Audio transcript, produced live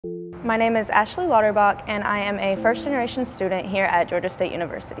My name is Ashley Lauterbach, and I am a first-generation student here at Georgia State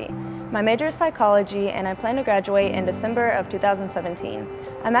University. My major is psychology, and I plan to graduate in December of 2017.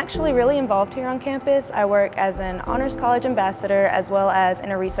 I'm actually really involved here on campus. I work as an honors college ambassador as well as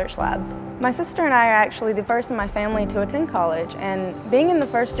in a research lab. My sister and I are actually the first in my family to attend college, and being in the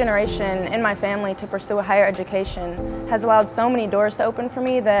first generation in my family to pursue a higher education has allowed so many doors to open for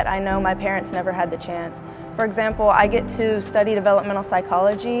me that I know my parents never had the chance. For example, I get to study developmental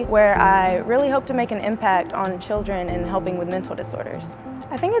psychology, where I really hope to make an impact on children in helping with mental disorders.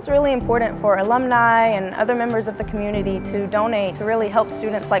 I think it's really important for alumni and other members of the community to donate to really help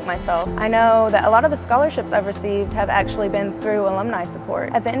students like myself. I know that a lot of the scholarships I've received have actually been through alumni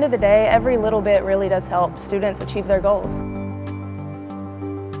support. At the end of the day, every little bit really does help students achieve their goals.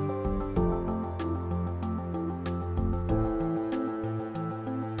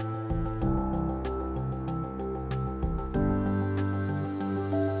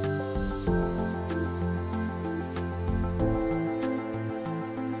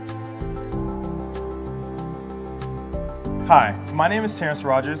 Hi, my name is Terrance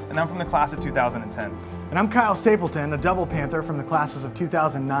Rogers, and I'm from the class of 2010. And I'm Kyle Stapleton, a double Panther from the classes of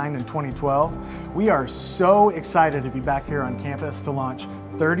 2009 and 2012. We are so excited to be back here on campus to launch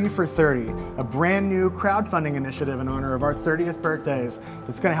 30 for 30, a brand new crowdfunding initiative in honor of our 30th birthdays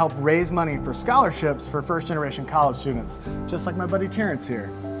that's going to help raise money for scholarships for first-generation college students, just like my buddy Terrance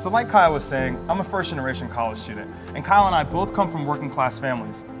here. So like Kyle was saying, I'm a first-generation college student, and Kyle and I both come from working-class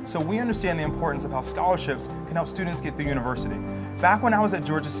families, so we understand the importance of how scholarships can help students get through university. Back when I was at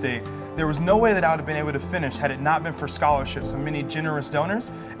Georgia State, there was no way that I would have been able to finish had it not been for scholarships from many generous donors,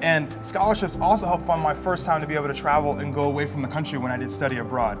 and scholarships also helped fund my first time to be able to travel and go away from the country when I did study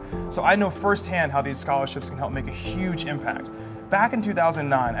abroad. So I know firsthand how these scholarships can help make a huge impact. Back in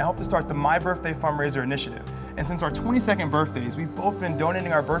 2009, I helped to start the My Birthday Fundraiser initiative, and since our 22nd birthdays, we've both been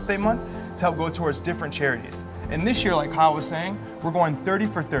donating our birthday month to help go towards different charities. And this year, like Kyle was saying, we're going 30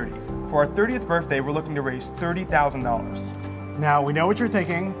 for 30. For our 30th birthday, we're looking to raise $30,000. Now, we know what you're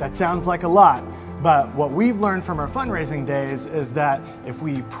thinking, that sounds like a lot, but what we've learned from our fundraising days is that if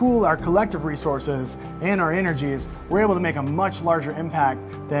we pool our collective resources and our energies, we're able to make a much larger impact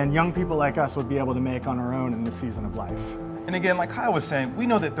than young people like us would be able to make on our own in this season of life. And again, like Kyle was saying, we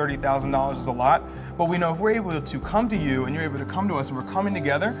know that $30,000 is a lot, but we know if we're able to come to you and you're able to come to us and we're coming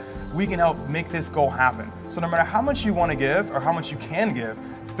together, we can help make this goal happen. So no matter how much you want to give or how much you can give,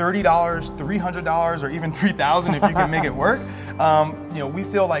 $30, $300, or even $3,000 if you can make it work, we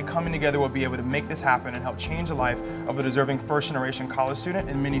feel like coming together will be able to make this happen and help change the life of a deserving first-generation college student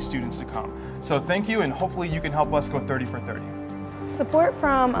and many students to come. So thank you, and hopefully you can help us go 30 for 30. Support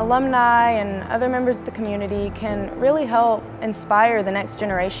from alumni and other members of the community can really help inspire the next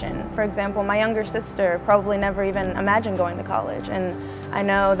generation. For example, my younger sister probably never even imagined going to college, and I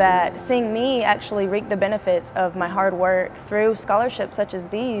know that seeing me actually reap the benefits of my hard work through scholarships such as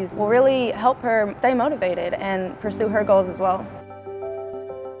these will really help her stay motivated and pursue her goals as well.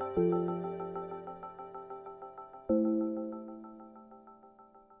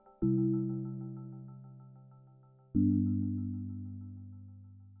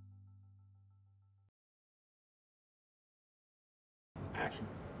 Action.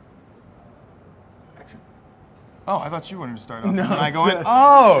 Action. Oh, I thought you wanted to start off. No, When I go in?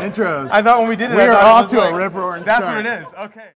 Oh! Intros. I thought when we did it, We I are thought it off was to like, a rip-roaring That's start. what it is. Okay.